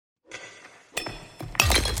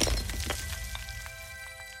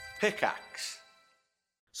Pickaxe.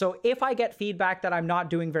 So if I get feedback that I'm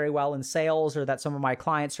not doing very well in sales, or that some of my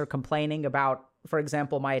clients are complaining about, for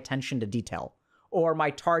example, my attention to detail or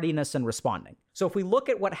my tardiness in responding. So if we look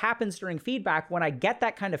at what happens during feedback, when I get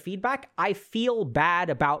that kind of feedback, I feel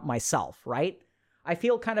bad about myself, right? I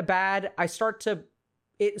feel kind of bad.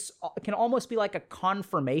 It can almost be like a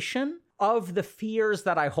confirmation of the fears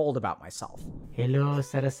that I hold about myself. Hello,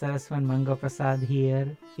 Sarasaraswan Mangaprasad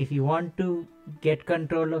here. If you want to get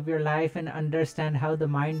control of your life and understand how the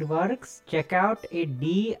mind works, check out a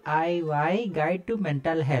DIY guide to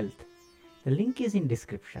mental health. The link is in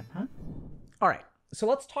description, huh? All right, so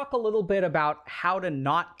let's talk a little bit about how to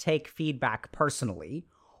not take feedback personally,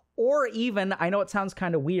 or even, I know it sounds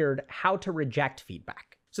kind of weird, how to reject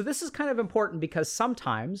feedback. So this is kind of important because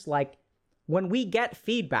sometimes, like, when we get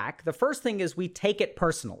feedback, the first thing is we take it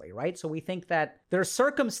personally, right? So we think that there are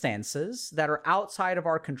circumstances that are outside of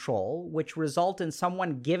our control, which result in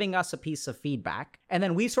someone giving us a piece of feedback, and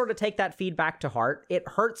then we sort of take that feedback to heart. It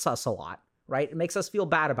hurts us a lot, right? It makes us feel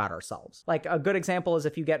bad about ourselves. Like a good example is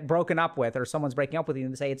if you get broken up with, or someone's breaking up with you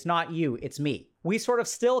and they say, it's not you, it's me. We sort of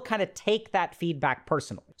still kind of take that feedback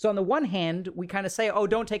personally. So on the one hand, we kind of say, oh,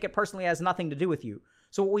 don't take it personally, it has nothing to do with you.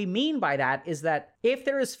 So what we mean by that is that if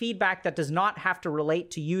there is feedback that does not have to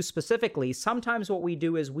relate to you specifically, sometimes what we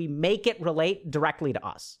do is we make it relate directly to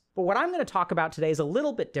us. But what I'm going to talk about today is a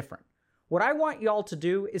little bit different. What I want y'all to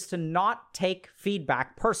do is to not take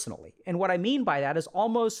feedback personally. And what I mean by that is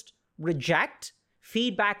almost reject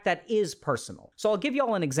feedback that is personal. So I'll give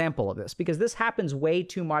y'all an example of this because this happens way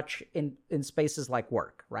too much in spaces like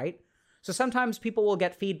work, right? So sometimes people will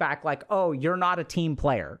get feedback like, oh, you're not a team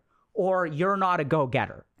player, or you're not a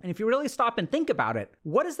go-getter. And if you really stop and think about it,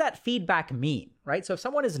 what does that feedback mean, right? So if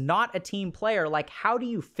someone is not a team player, like, how do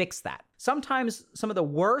you fix that? Sometimes some of the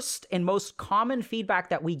worst and most common feedback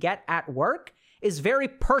that we get at work is very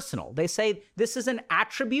personal. They say, this is an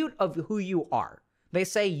attribute of who you are. They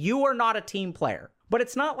say, you are not a team player. But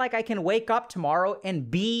it's not like I can wake up tomorrow and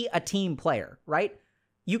be a team player, right?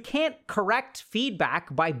 You can't correct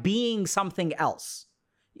feedback by being something else.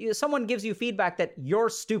 Someone gives you feedback that you're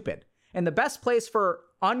stupid. And the best place for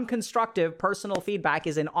unconstructive personal feedback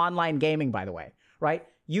is in online gaming, by the way, right?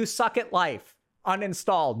 You suck at life.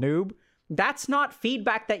 Uninstall, noob. That's not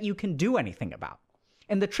feedback that you can do anything about.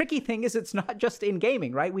 And the tricky thing is it's not just in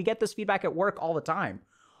gaming, right? We get this feedback at work all the time,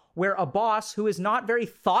 where a boss who is not very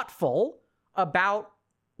thoughtful about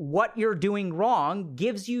what you're doing wrong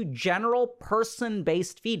gives you general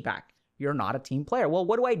person-based feedback. You're not a team player. Well,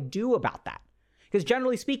 what do I do about that? Because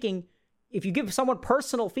generally speaking, if you give someone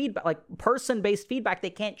personal feedback, like person-based feedback, they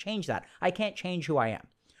can't change that. I can't change who I am.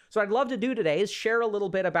 So what I'd love to do today is share a little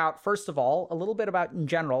bit about, first of all, a little bit about in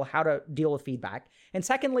general, how to deal with feedback. And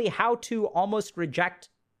secondly, how to almost reject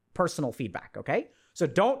personal feedback, okay? So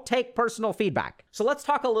don't take personal feedback. So let's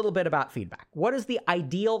talk a little bit about feedback. What is the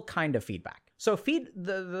ideal kind of feedback? So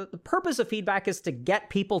the purpose of feedback is to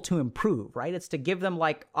get people to improve, right? It's to give them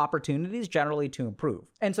like opportunities generally to improve.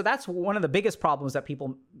 And so that's one of the biggest problems that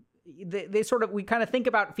people, we kind of think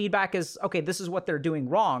about feedback as, okay, this is what they're doing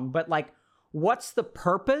wrong, but like, what's the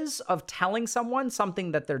purpose of telling someone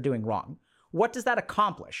something that they're doing wrong? What does that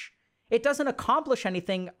accomplish? It doesn't accomplish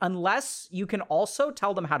anything unless you can also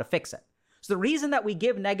tell them how to fix it. So the reason that we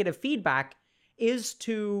give negative feedback is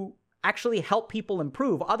to actually help people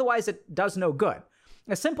improve. Otherwise, it does no good.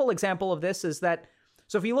 A simple example of this is that,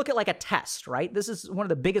 so if you look at like a test, right? This is one of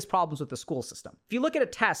the biggest problems with the school system. If you look at a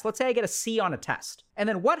test, let's say I get a C on a test, and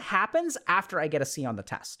then what happens after I get a C on the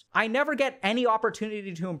test? I never get any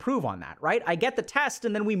opportunity to improve on that, right? I get the test,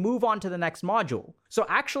 and then we move on to the next module. So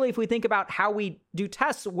actually, if we think about how we do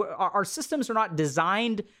tests, our systems are not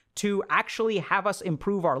designed to actually have us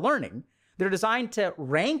improve our learning. They're designed to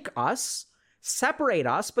rank us, separate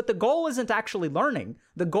us, but the goal isn't actually learning.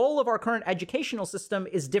 The goal of our current educational system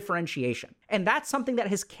is differentiation. And that's something that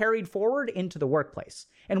has carried forward into the workplace.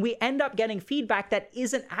 And we end up getting feedback that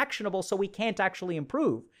isn't actionable, so we can't actually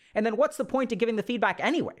improve. And then what's the point of giving the feedback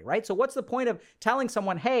anyway, right? So what's the point of telling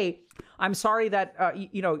someone, hey, I'm sorry that,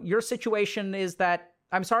 your situation is that,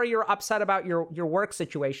 I'm sorry you're upset about your work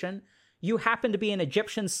situation. You happen to be an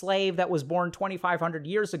Egyptian slave that was born 2,500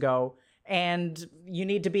 years ago, and you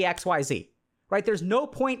need to be XYZ. Right? There's no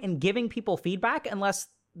point in giving people feedback unless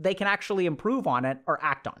they can actually improve on it or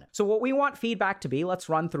act on it. So what we want feedback to be, let's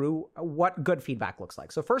run through what good feedback looks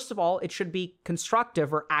like. So first of all, it should be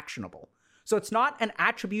constructive or actionable. So it's not an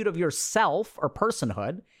attribute of yourself or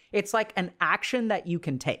personhood. It's like an action that you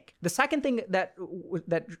can take. The second thing that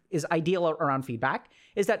is ideal around feedback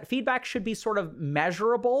is that feedback should be sort of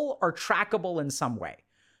measurable or trackable in some way.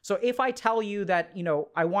 So if I tell you that,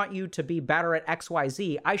 I want you to be better at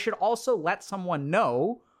XYZ, I should also let someone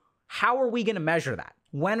know, how are we going to measure that?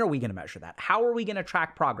 When are we going to measure that? How are we going to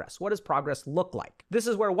track progress? What does progress look like? This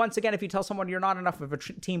is where, once again, if you tell someone you're not enough of a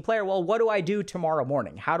team player, well, what do I do tomorrow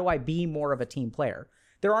morning? How do I be more of a team player?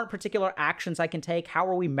 There aren't particular actions I can take. How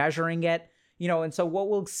are we measuring it? And so what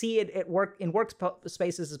we'll see at work in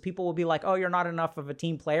workspaces is people will be like, oh, you're not enough of a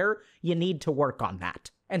team player. You need to work on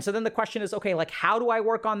that. And so then the question is, okay, like, how do I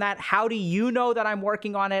work on that? How do you know that I'm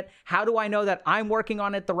working on it? How do I know that I'm working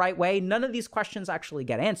on it the right way? None of these questions actually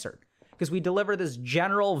get answered because we deliver this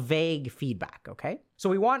general vague feedback, okay?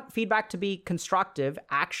 So we want feedback to be constructive,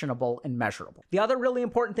 actionable, and measurable. The other really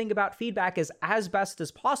important thing about feedback is, as best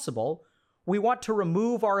as possible, we want to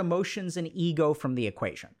remove our emotions and ego from the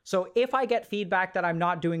equation. So if I get feedback that I'm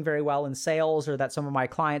not doing very well in sales, or that some of my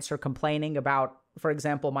clients are complaining about, for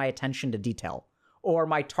example, my attention to detail or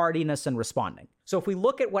my tardiness in responding. So if we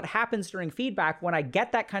look at what happens during feedback, when I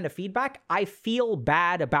get that kind of feedback, I feel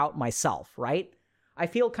bad about myself, right? I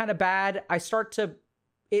feel kind of bad.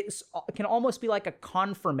 It can almost be like a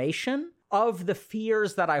confirmation of the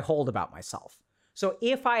fears that I hold about myself. So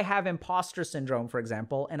if I have imposter syndrome, for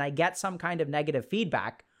example, and I get some kind of negative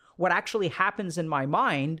feedback, what actually happens in my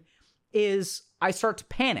mind is I start to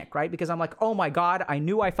panic, right? Because I'm like, oh my God, I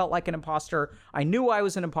knew I felt like an imposter. I knew I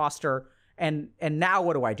was an imposter. And now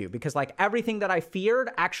what do I do? Because like everything that I feared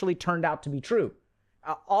actually turned out to be true.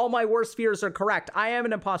 All my worst fears are correct. I am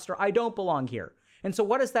an imposter. I don't belong here. And so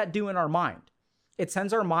what does that do in our mind? It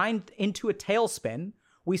sends our mind into a tailspin.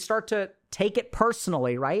 We start to take it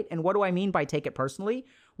personally, right? And what do I mean by take it personally?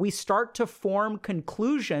 We start to form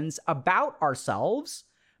conclusions about ourselves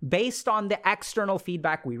based on the external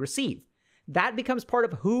feedback we receive. That becomes part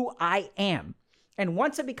of who I am. And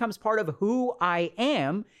once it becomes part of who I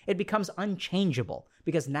am, it becomes unchangeable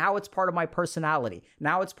because now it's part of my personality.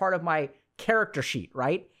 Now it's part of my character sheet,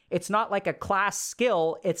 right? It's not like a class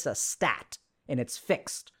skill, it's a stat. And it's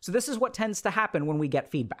fixed. So this is what tends to happen when we get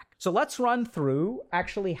feedback. So let's run through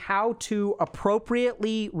actually how to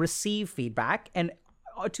appropriately receive feedback and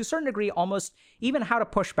to a certain degree, almost even how to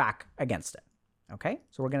push back against it. Okay,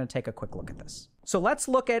 so we're going to take a quick look at this. So let's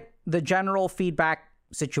look at the general feedback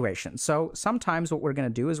situation. So sometimes what we're going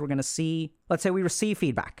to do is we're going to see, let's say we receive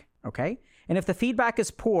feedback, okay? And if the feedback is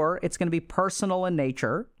poor, it's going to be personal in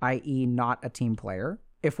nature, i.e. not a team player.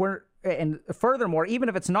 And furthermore, even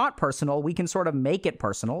if it's not personal, we can sort of make it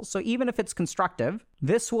personal. So even if it's constructive,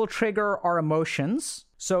 this will trigger our emotions.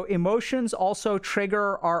 So emotions also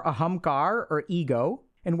trigger our ahamkar, or ego.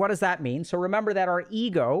 And what does that mean? So remember that our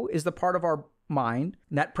ego is the part of our mind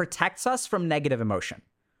that protects us from negative emotion.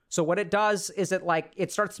 So what it does is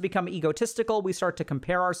it starts to become egotistical. We start to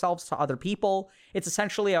compare ourselves to other people. It's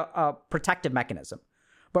essentially a protective mechanism.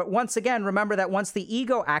 But once again, remember that once the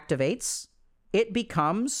ego activates, it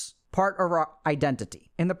becomes part of our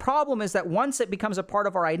identity. And the problem is that once it becomes a part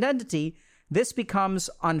of our identity, this becomes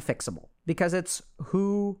unfixable because it's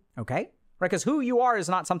who, okay? Right? Because who you are is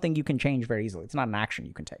not something you can change very easily. It's not an action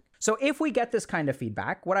you can take. So if we get this kind of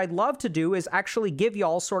feedback, what I'd love to do is actually give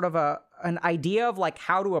y'all sort of an idea of like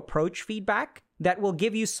how to approach feedback that will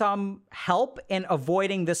give you some help in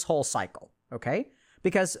avoiding this whole cycle, okay?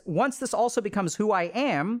 Because once this also becomes who I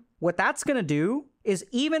am, what that's going to do is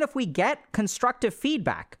even if we get constructive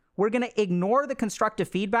feedback, we're going to ignore the constructive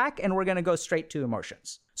feedback and we're going to go straight to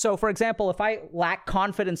emotions. So for example, if I lack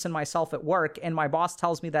confidence in myself at work and my boss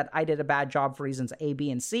tells me that I did a bad job for reasons A,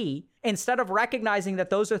 B, and C, instead of recognizing that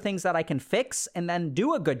those are things that I can fix and then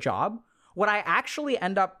do a good job, what I actually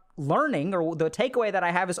end up learning, or the takeaway that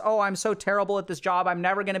I have is, oh, I'm so terrible at this job. I'm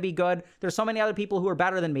never going to be good. There's so many other people who are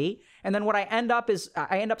better than me. And then what I end up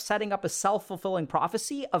setting up a self-fulfilling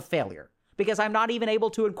prophecy of failure because I'm not even able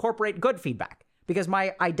to incorporate good feedback. Because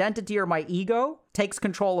my identity or my ego takes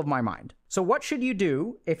control of my mind. So what should you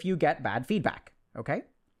do if you get bad feedback? Okay?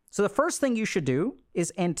 So the first thing you should do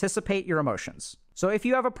is anticipate your emotions. So if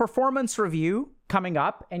you have a performance review coming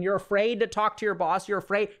up and you're afraid to talk to your boss, you're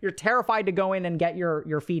terrified to go in and get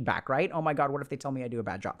your feedback, right? Oh my God, what if they tell me I do a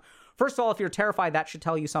bad job? First of all, if you're terrified, that should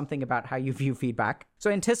tell you something about how you view feedback. So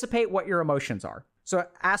anticipate what your emotions are. So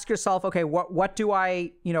ask yourself, okay, what do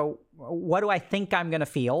I think I'm going to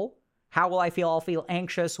feel? How will I feel? I'll feel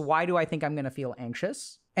anxious. Why do I think I'm going to feel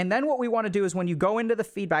anxious? And then what we want to do is when you go into the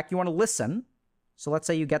feedback, you want to listen. So let's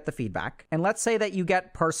say you get the feedback. And let's say that you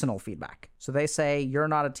get personal feedback. So they say, you're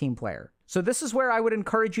not a team player. So this is where I would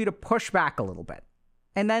encourage you to push back a little bit.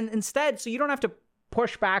 And then instead, so you don't have to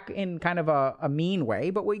push back in kind of a mean way,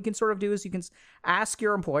 but what you can sort of do is you can ask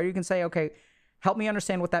your employer, you can say, okay, help me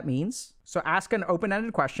understand what that means. So ask an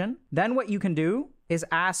open-ended question. Then what you can do is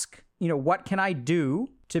ask, what can I do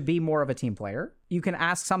to be more of a team player. You can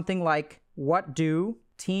ask something like, what do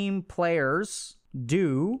team players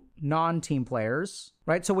do non-team players,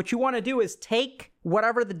 right? So what you want to do is take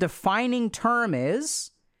whatever the defining term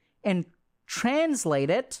is and translate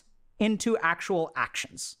it into actual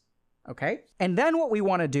actions, okay? And then what we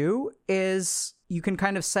want to do is you can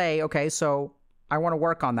kind of say, okay, so I want to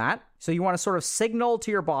work on that. So you want to sort of signal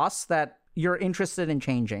to your boss that you're interested in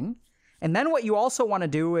changing. And then what you also want to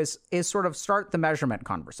do is sort of start the measurement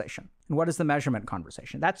conversation. And what is the measurement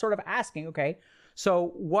conversation? That's sort of asking, okay,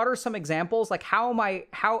 so what are some examples? Like how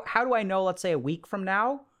do I know, let's say a week from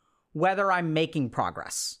now, whether I'm making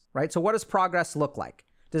progress, right? So what does progress look like?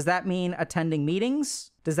 Does that mean attending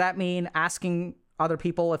meetings? Does that mean asking other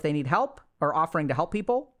people if they need help or offering to help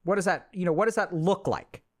people? What does that look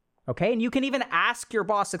like? Okay. And you can even ask your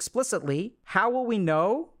boss explicitly, how will we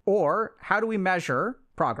know, or how do we measure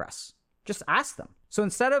progress? Just ask them. So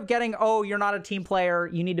instead of getting, oh, you're not a team player,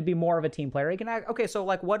 you need to be more of a team player, you can ask, okay, so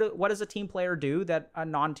like what does a team player do that a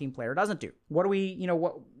non-team player doesn't do?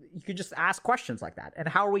 You could just ask questions like that. And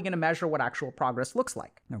how are we going to measure what actual progress looks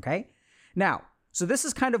like? Okay. Now, so this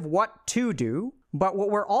is kind of what to do, but what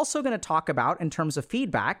we're also going to talk about in terms of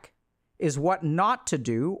feedback is what not to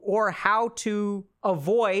do, or how to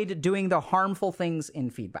avoid doing the harmful things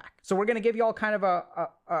in feedback. So we're going to give you all kind of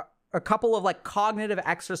a couple of like cognitive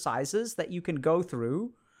exercises that you can go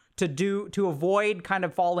through to avoid kind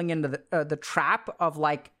of falling into the trap of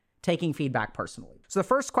like taking feedback personally. So the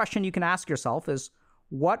first question you can ask yourself is,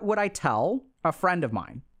 what would I tell a friend of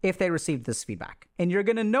mine if they received this feedback? And you're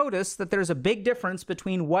going to notice that there's a big difference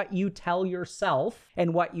between what you tell yourself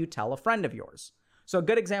and what you tell a friend of yours. So a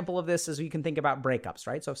good example of this is you can think about breakups,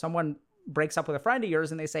 right? So if someone breaks up with a friend of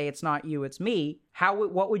yours and they say, it's not you, it's me,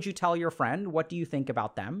 what would you tell your friend? What do you think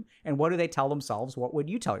about them? And what do they tell themselves? What would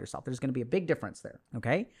you tell yourself? There's going to be a big difference there,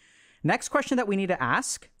 okay? Next question that we need to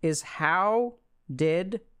ask is, how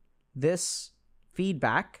did this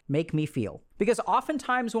feedback make me feel? Because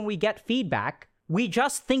oftentimes when we get feedback, we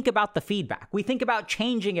just think about the feedback. We think about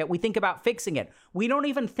changing it. We think about fixing it. We don't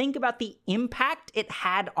even think about the impact it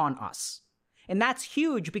had on us. And that's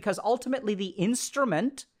huge, because ultimately the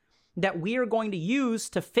instrument that we are going to use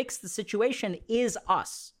to fix the situation is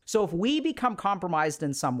us. So if we become compromised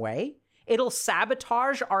in some way, it'll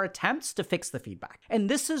sabotage our attempts to fix the feedback. And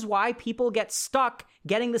this is why people get stuck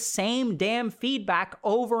getting the same damn feedback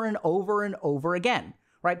over and over and over again,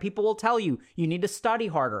 right? People will tell you, you need to study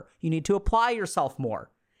harder. You need to apply yourself more.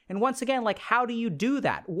 And once again, like, how do you do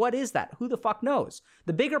that? What is that? Who the fuck knows?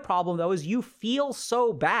 The bigger problem, though, is you feel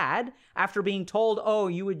so bad after being told, oh,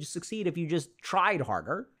 you would succeed if you just tried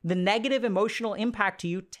harder. The negative emotional impact to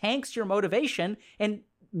you tanks your motivation and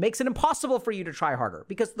makes it impossible for you to try harder,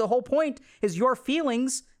 because the whole point is your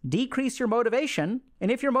feelings decrease your motivation.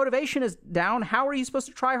 And if your motivation is down, how are you supposed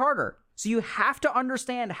to try harder? So you have to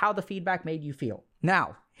understand how the feedback made you feel.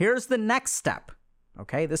 Now, here's the next step.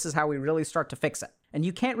 Okay, this is how we really start to fix it. And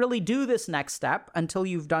you can't really do this next step until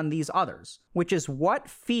you've done these others, which is, what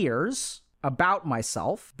fears about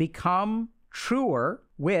myself become truer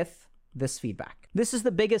with this feedback? This is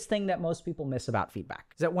the biggest thing that most people miss about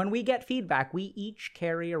feedback, is that when we get feedback, we each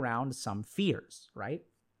carry around some fears, right?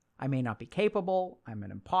 I may not be capable. I'm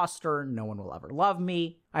an imposter. No one will ever love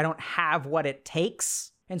me. I don't have what it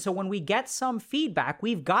takes. And so when we get some feedback,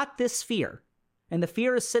 we've got this fear, and the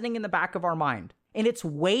fear is sitting in the back of our mind, and it's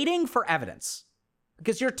waiting for evidence.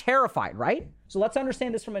 Because you're terrified, right? So let's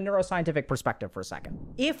understand this from a neuroscientific perspective for a second.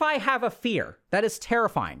 If I have a fear that is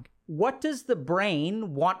terrifying, what does the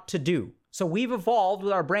brain want to do? So we've evolved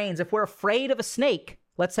with our brains. If we're afraid of a snake,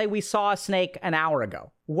 let's say we saw a snake an hour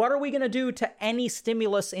ago, what are we going to do to any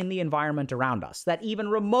stimulus in the environment around us that even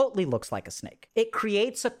remotely looks like a snake? It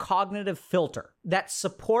creates a cognitive filter that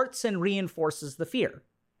supports and reinforces the fear.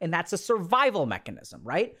 And that's a survival mechanism,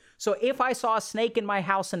 right? So if I saw a snake in my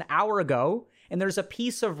house an hour ago, and there's a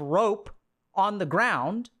piece of rope on the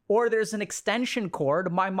ground, or there's an extension cord,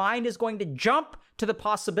 my mind is going to jump to the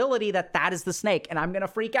possibility that that is the snake, and I'm going to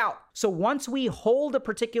freak out. So once we hold a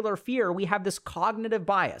particular fear, we have this cognitive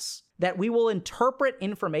bias that we will interpret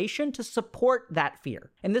information to support that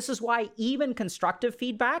fear. And this is why even constructive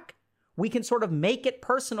feedback, we can sort of make it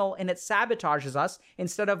personal, and it sabotages us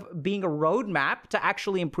instead of being a roadmap to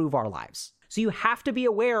actually improve our lives. So you have to be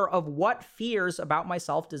aware of what fears about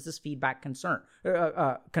myself does this feedback confirm,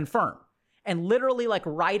 and literally like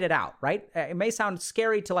write it out, right? It may sound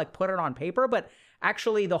scary to like put it on paper, but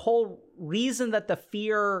actually the whole reason that the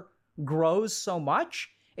fear grows so much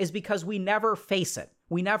is because we never face it.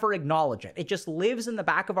 We never acknowledge it. It just lives in the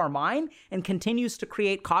back of our mind and continues to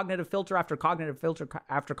create cognitive filter after cognitive filter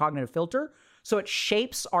after cognitive filter. So it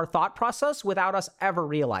shapes our thought process without us ever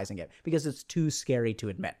realizing it because it's too scary to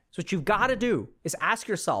admit. So what you've got to do is ask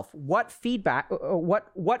yourself, what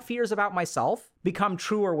fears about myself become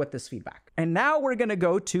truer with this feedback? And now we're going to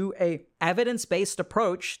go to a evidence-based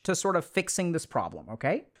approach to sort of fixing this problem,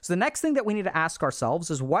 okay? So the next thing that we need to ask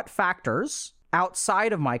ourselves is what factors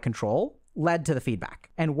outside of my control led to the feedback?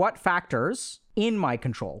 And what factors in my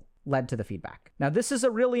control led to the feedback? Now, this is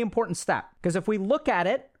a really important step because if we look at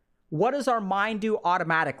it, what does our mind do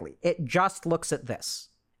automatically? It just looks at this.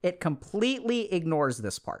 It completely ignores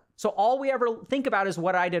this part. So all we ever think about is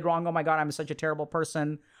what I did wrong. Oh my God, I'm such a terrible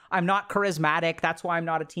person. I'm not charismatic. That's why I'm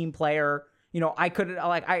not a team player.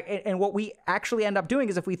 And what we actually end up doing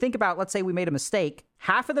is if we think about, let's say we made a mistake,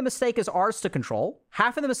 half of the mistake is ours to control.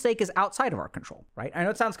 Half of the mistake is outside of our control, right? I know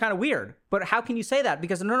it sounds kind of weird, but how can you say that?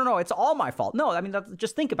 Because no, it's all my fault. No, I mean,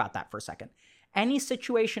 just think about that for a second. Any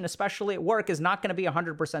situation, especially at work, is not going to be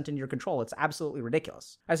 100% in your control. It's absolutely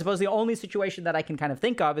ridiculous. I suppose the only situation that I can kind of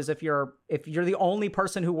think of is if you're the only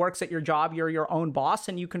person who works at your job, you're your own boss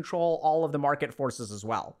and you control all of the market forces as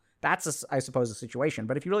well. That's, I suppose, a situation.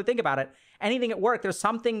 But if you really think about it, anything at work, there's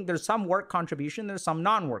some work contribution, there's some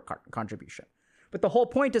non-work contribution. But the whole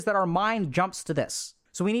point is that our mind jumps to this.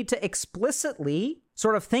 So we need to explicitly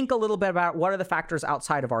sort of think a little bit about what are the factors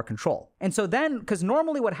outside of our control. And so then, because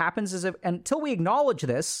normally what happens is until we acknowledge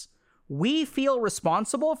this, we feel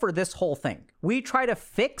responsible for this whole thing. We try to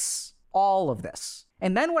fix all of this.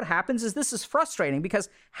 And then what happens is this is frustrating because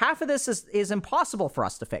half of this is impossible for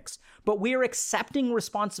us to fix, but we're accepting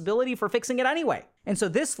responsibility for fixing it anyway. And so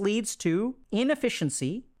this leads to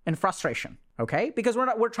inefficiency and frustration, okay? Because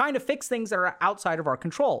we're trying to fix things that are outside of our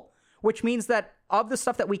control, which means that of the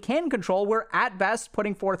stuff that we can control, we're at best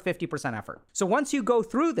putting forth 50% effort. So once you go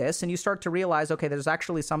through this and you start to realize, okay, there's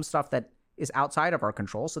actually some stuff that is outside of our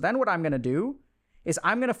control. So then what I'm going to do is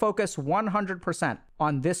I'm going to focus 100%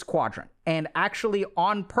 on this quadrant and actually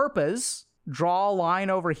on purpose draw a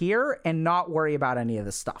line over here and not worry about any of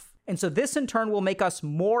this stuff. And so this in turn will make us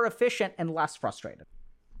more efficient and less frustrated.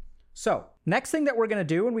 So next thing that we're going to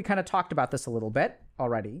do, and we kind of talked about this a little bit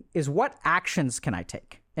already, is what actions can I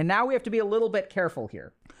take? And now we have to be a little bit careful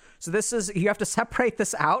here. So you have to separate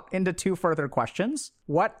this out into two further questions.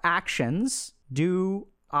 What actions do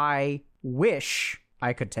I wish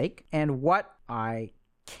I could take? And what I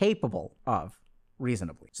capable of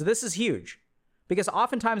reasonably? So this is huge because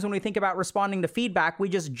oftentimes when we think about responding to feedback, we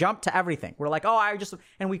just jump to everything. We're like,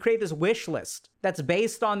 and we create this wish list that's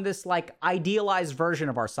based on this like idealized version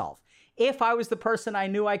of ourselves. If I was the person I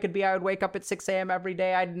knew I could be, I would wake up at 6 a.m. every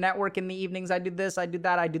day. I'd network in the evenings. I'd do this, I'd do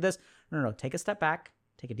that, I'd do this. No. Take a step back.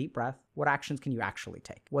 Take a deep breath. What actions can you actually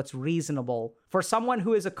take? What's reasonable for someone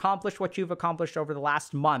who has accomplished what you've accomplished over the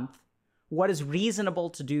last month? What is reasonable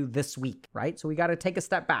to do this week, right? So we got to take a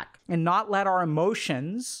step back and not let our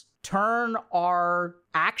emotions turn our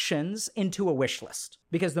actions into a wish list.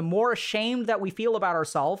 Because the more ashamed that we feel about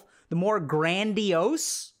ourselves, the more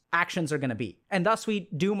grandiose actions are going to be. And thus we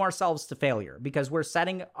doom ourselves to failure because we're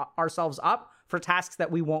setting ourselves up for tasks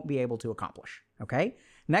that we won't be able to accomplish, okay?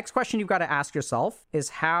 Next question you've got to ask yourself is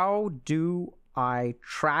how do I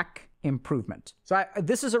track improvement? So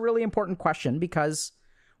this is a really important question because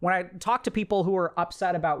when I talk to people who are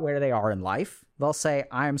upset about where they are in life, they'll say,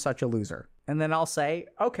 I am such a loser. And then I'll say,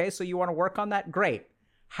 okay, so you want to work on that? Great.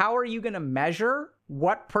 How are you going to measure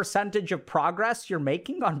what percentage of progress you're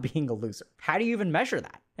making on being a loser? How do you even measure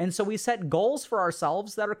that? And so we set goals for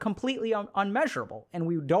ourselves that are completely unmeasurable. And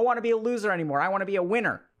we don't want to be a loser anymore. I want to be a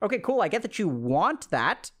winner. Okay, cool. I get that you want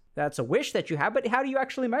that. That's a wish that you have, but how do you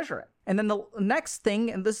actually measure it? And then the next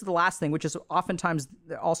thing, and this is the last thing, which is oftentimes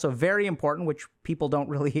also very important, which people don't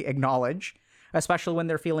really acknowledge, especially when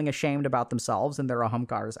they're feeling ashamed about themselves and their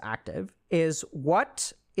ahamkara is active, is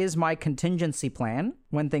what is my contingency plan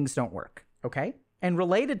when things don't work, okay? And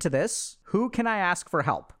related to this, who can I ask for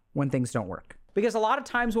help when things don't work? Because a lot of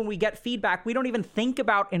times when we get feedback, we don't even think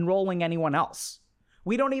about enrolling anyone else.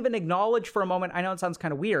 We don't even acknowledge for a moment, I know it sounds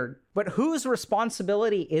kind of weird, but whose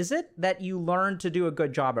responsibility is it that you learn to do a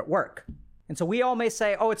good job at work? And so we all may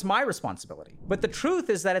say, oh, it's my responsibility. But the truth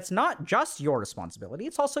is that it's not just your responsibility,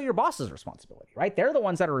 it's also your boss's responsibility, right? They're the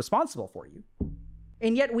ones that are responsible for you.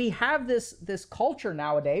 And yet we have this culture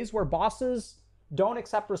nowadays where bosses don't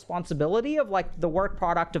accept responsibility of like the work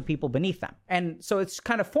product of people beneath them. And so it's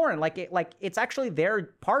kind of foreign, it's actually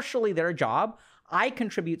partially their job. I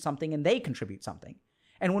contribute something and they contribute something.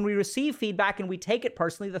 And when we receive feedback and we take it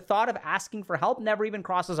personally, the thought of asking for help never even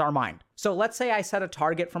crosses our mind. So let's say I set a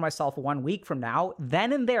target for myself 1 week from now,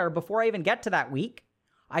 then and there, before I even get to that week,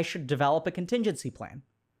 I should develop a contingency plan.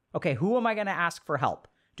 Okay, who am I going to ask for help?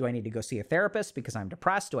 Do I need to go see a therapist because I'm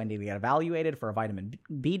depressed? Do I need to get evaluated for a vitamin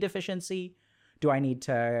B deficiency? Do I need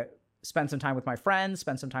to spend some time with my friends,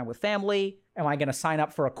 spend some time with family? Am I going to sign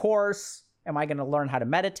up for a course? Am I going to learn how to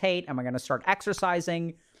meditate? Am I going to start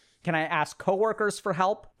exercising? Can I ask coworkers for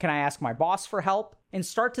help? Can I ask my boss for help? And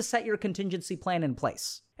start to set your contingency plan in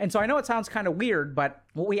place. And so I know it sounds kind of weird, but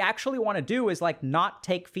what we actually want to do is like not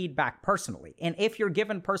take feedback personally. And if you're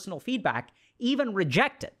given personal feedback, even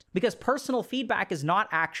reject it, because personal feedback is not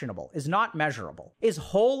actionable, is not measurable, is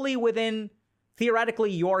wholly within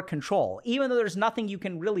theoretically your control, even though there's nothing you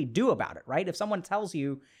can really do about it, right? If someone tells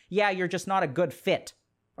you, yeah, you're just not a good fit,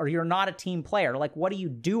 or you're not a team player, like, what do you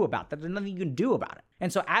do about that? There's nothing you can do about it.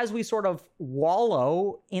 And so as we sort of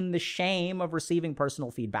wallow in the shame of receiving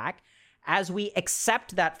personal feedback, as we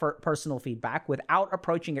accept that for personal feedback without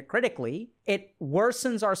approaching it critically, it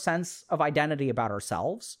worsens our sense of identity about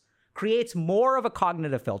ourselves, creates more of a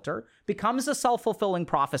cognitive filter, becomes a self-fulfilling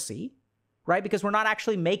prophecy, right? Because we're not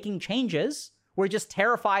actually making changes. We're just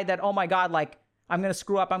terrified that, oh my God, like, I'm going to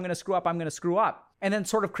screw up, I'm going to screw up, I'm going to screw up. And then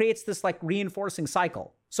sort of creates this like reinforcing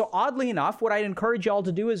cycle. So oddly enough, what I'd encourage y'all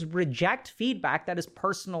to do is reject feedback that is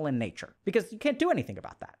personal in nature, because you can't do anything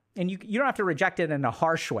about that. And you don't have to reject it in a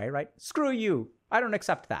harsh way, right? Screw you. I don't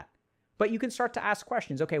accept that. But you can start to ask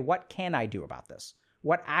questions. Okay, what can I do about this?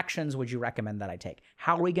 What actions would you recommend that I take?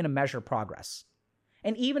 How are we going to measure progress?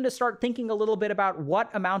 And even to start thinking a little bit about what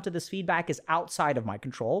amount of this feedback is outside of my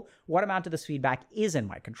control, what amount of this feedback is in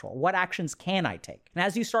my control, what actions can I take? And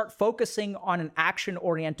as you start focusing on an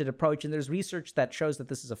action-oriented approach, and there's research that shows that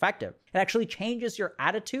this is effective, it actually changes your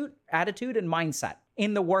attitude and mindset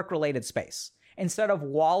in the work-related space. Instead of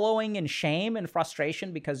wallowing in shame and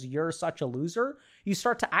frustration because you're such a loser, you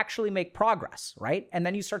start to actually make progress, right? And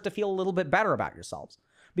then you start to feel a little bit better about yourselves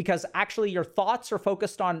because actually your thoughts are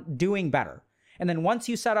focused on doing better. And then once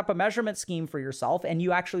you set up a measurement scheme for yourself and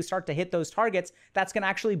you actually start to hit those targets, that's going to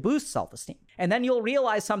actually boost self-esteem. And then you'll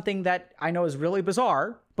realize something that I know is really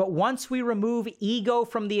bizarre, but once we remove ego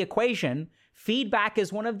from the equation, feedback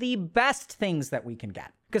is one of the best things that we can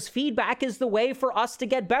get. Because feedback is the way for us to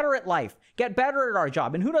get better at life, get better at our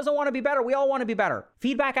job. And who doesn't want to be better? We all want to be better.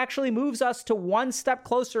 Feedback actually moves us to one step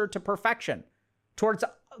closer to perfection, towards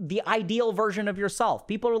the ideal version of yourself.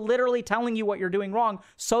 People are literally telling you what you're doing wrong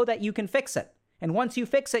so that you can fix it. And once you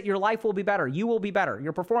fix it, your life will be better. You will be better.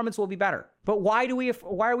 Your performance will be better. But why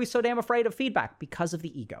are we so damn afraid of feedback? Because of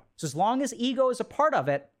the ego. So as long as ego is a part of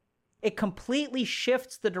it, it completely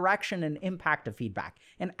shifts the direction and impact of feedback.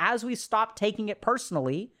 And as we stop taking it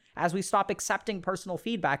personally, as we stop accepting personal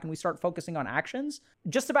feedback and we start focusing on actions,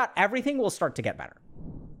 just about everything will start to get better.